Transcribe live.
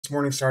This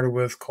morning started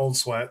with cold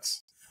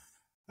sweats,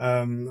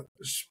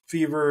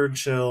 fever,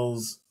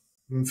 chills.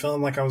 I'm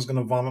feeling like I was going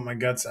to vomit my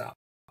guts out.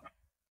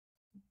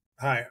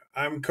 Hi,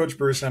 I'm Coach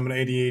Bruce. I'm an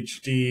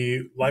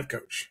ADHD life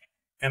coach,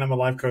 and I'm a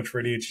life coach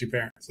for ADHD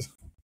parents.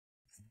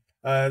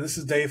 This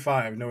is day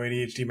 5, no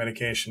ADHD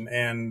medication,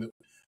 and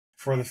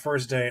for the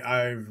first day,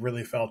 I've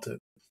really felt it.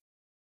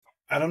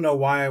 I don't know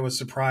why I was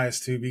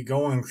surprised to be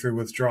going through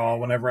withdrawal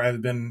whenever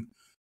I've been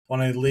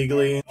on a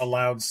legally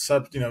allowed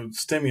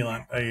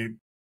stimulant, a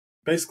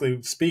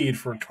basically speed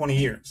for 20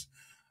 years.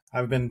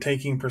 I've been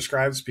taking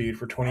prescribed speed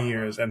for 20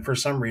 years, and for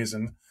some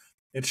reason,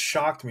 it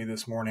shocked me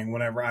this morning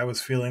whenever I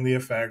was feeling the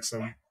effects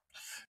of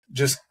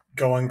just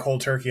going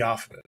cold turkey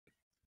off of it.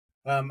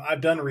 I've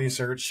done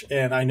research,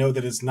 and I know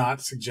that it's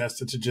not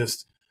suggested to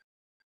just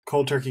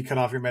cold turkey cut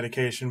off your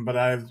medication, but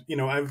I've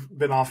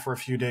been off for a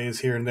few days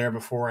here and there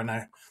before, and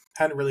I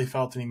hadn't really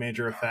felt any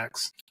major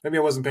effects. Maybe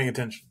I wasn't paying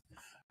attention.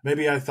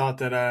 Maybe I thought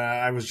that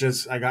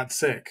I got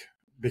sick,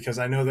 because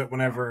I know that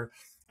whenever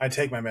I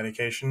take my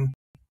medication,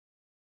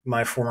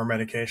 my former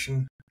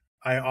medication,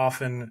 I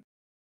often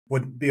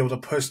would be able to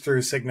push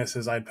through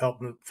sicknesses I'd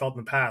felt in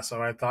the past. So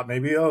I thought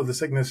maybe, the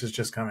sickness is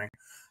just coming.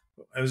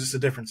 It was just a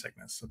different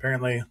sickness.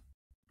 Apparently,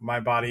 my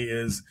body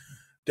is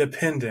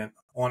dependent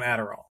on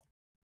Adderall.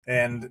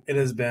 And it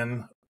has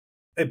been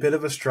a bit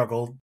of a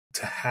struggle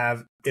to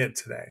have it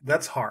today.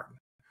 That's hard.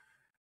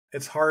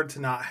 It's hard to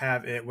not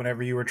have it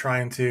whenever you were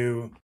trying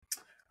to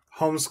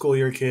homeschool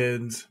your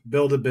kids,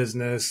 build a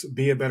business,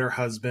 be a better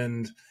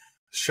husband,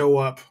 show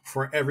up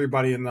for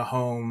everybody in the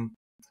home,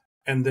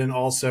 and then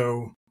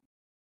also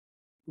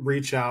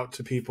reach out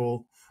to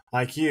people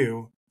like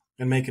you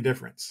and make a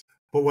difference.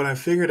 But what I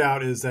figured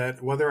out is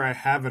that whether I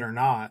have it or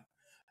not,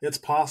 it's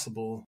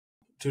possible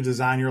to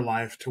design your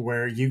life to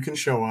where you can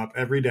show up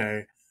every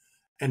day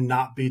and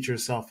not beat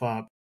yourself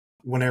up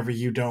whenever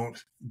you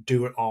don't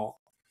do it all.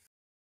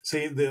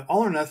 See, the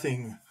all or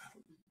nothing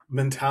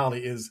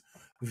mentality is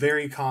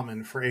very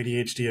common for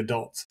ADHD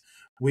adults.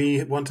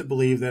 We want to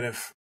believe that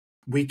if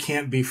we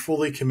can't be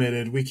fully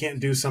committed, we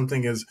can't do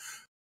something as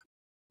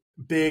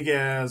big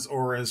as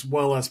or as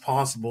well as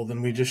possible,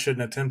 then we just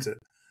shouldn't attempt it.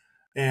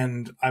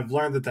 And I've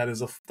learned that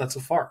that's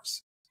a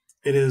farce.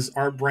 It is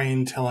our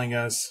brain telling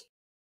us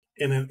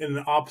in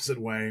an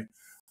opposite way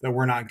that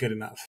we're not good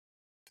enough.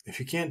 If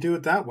you can't do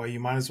it that way, you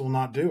might as well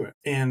not do it.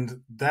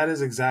 And that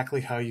is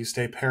exactly how you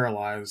stay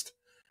paralyzed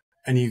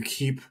and you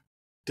keep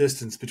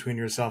distance between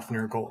yourself and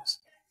your goals.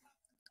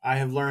 I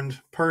have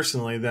learned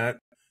personally that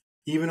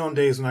even on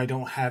days when I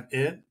don't have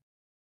it,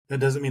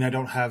 that doesn't mean I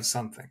don't have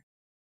something.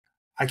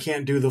 I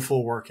can't do the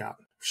full workout.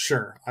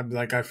 Sure, I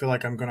feel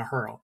like I'm going to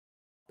hurl.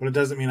 But it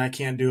doesn't mean I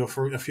can't do a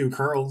few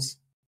curls.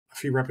 A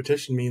few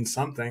repetition means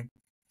something.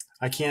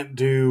 I can't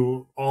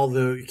do all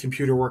the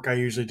computer work I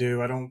usually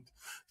do. I don't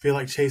feel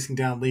like chasing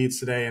down leads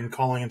today and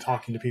calling and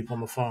talking to people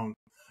on the phone.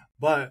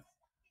 But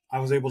I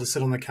was able to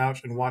sit on the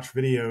couch and watch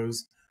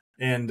videos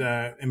and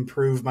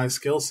improve my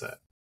skill set.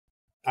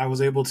 I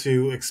was able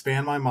to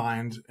expand my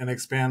mind and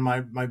expand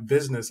my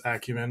business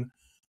acumen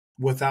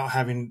without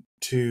having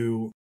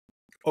to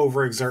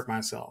overexert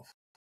myself.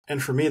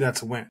 And for me,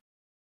 that's a win.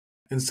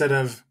 Instead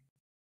of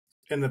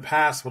in the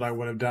past, what I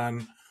would have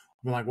done,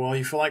 been like, well,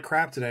 you feel like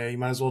crap today, you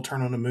might as well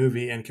turn on a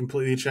movie and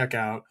completely check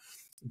out.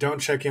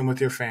 Don't check in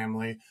with your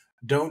family.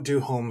 Don't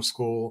do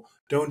homeschool.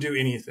 Don't do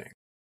anything.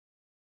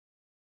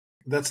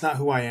 That's not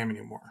who I am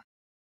anymore.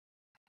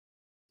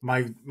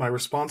 My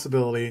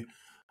responsibility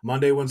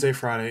Monday, Wednesday,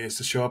 Friday is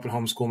to show up and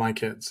homeschool my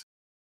kids.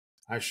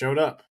 I showed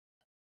up.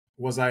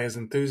 Was I as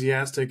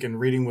enthusiastic in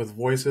reading with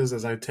voices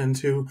as I tend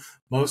to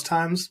most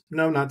times?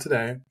 No, not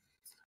today.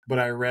 But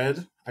I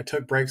read, I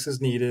took breaks as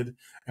needed,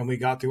 and we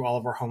got through all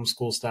of our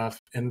homeschool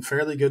stuff in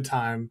fairly good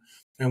time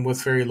and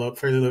with fairly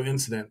low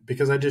incident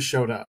because I just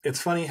showed up.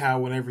 It's funny how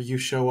whenever you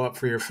show up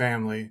for your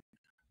family,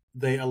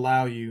 they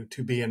allow you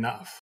to be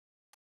enough.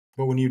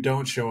 But when you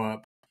don't show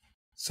up,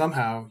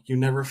 somehow you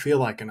never feel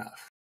like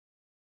enough.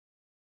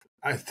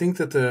 I think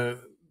that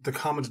the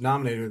common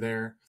denominator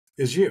there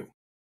is you.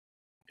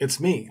 It's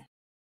me.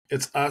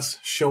 It's us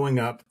showing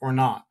up or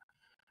not.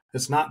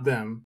 It's not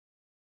them.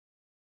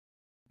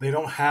 They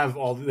don't have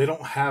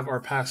our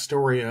past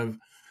story of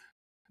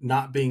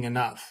not being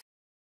enough.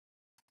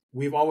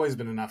 We've always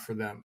been enough for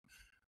them.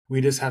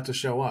 We just have to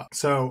show up.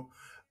 So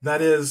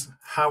that is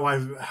how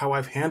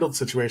I've handled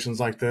situations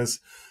like this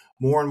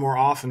more and more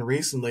often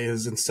recently,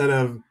 is instead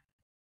of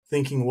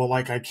thinking, well,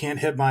 like I can't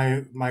hit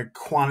my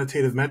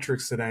quantitative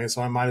metrics today,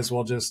 so I might as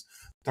well just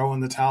throw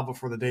in the towel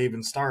before the day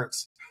even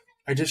starts.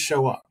 I just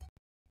show up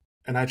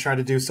and I try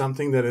to do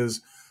something that is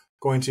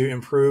going to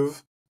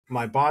improve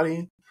my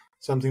body,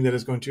 something that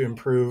is going to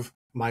improve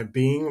my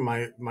being,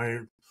 my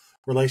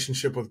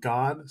relationship with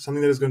God,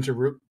 something that is going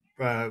to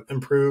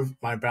improve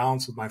my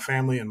balance with my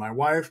family and my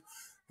wife,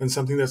 and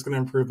something that's going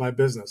to improve my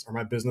business or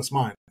my business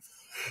mind.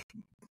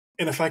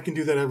 And if I can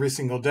do that every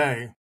single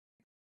day,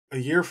 a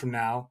year from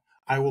now,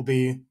 I will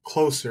be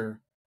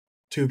closer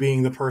to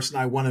being the person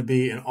I want to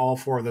be in all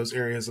 4 of those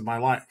areas of my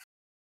life.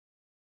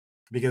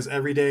 Because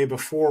every day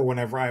before,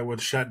 whenever I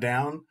would shut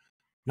down,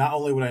 not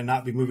only would I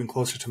not be moving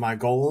closer to my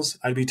goals,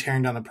 I'd be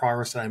tearing down the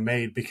progress that I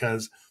made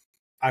because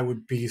I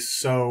would be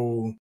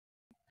so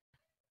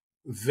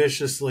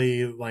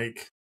viciously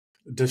like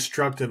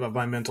destructive of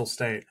my mental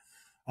state.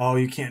 Oh,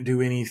 you can't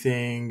do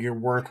anything, you're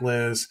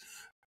worthless,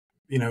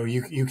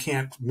 you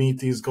can't meet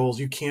these goals,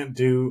 you can't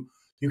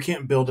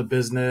build a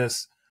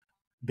business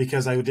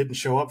because I didn't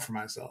show up for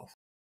myself.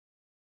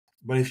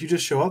 But if you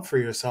just show up for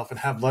yourself and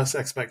have less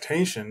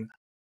expectation,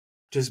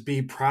 just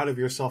be proud of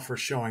yourself for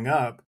showing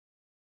up,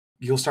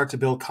 you'll start to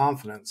build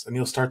confidence and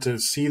you'll start to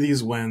see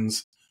these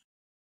wins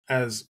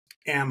as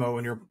ammo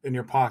in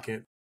your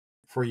pocket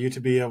for you to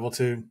be able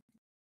to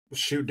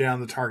shoot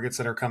down the targets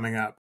that are coming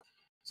up.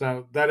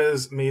 So that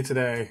is me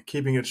today,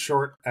 keeping it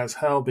short as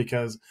hell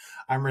because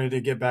I'm ready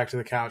to get back to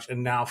the couch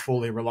and now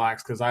fully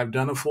relax because I've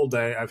done a full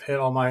day. I've hit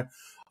all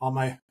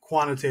my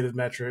quantitative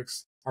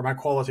metrics or my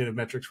qualitative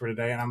metrics for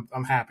today, and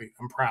I'm happy.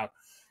 I'm proud.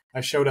 I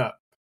showed up,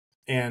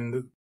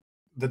 and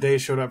the day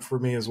showed up for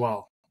me as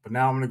well. But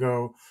now I'm going to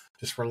go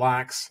just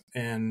relax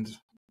and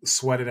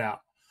sweat it out.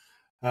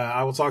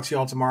 I will talk to you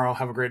all tomorrow.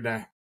 Have a great day.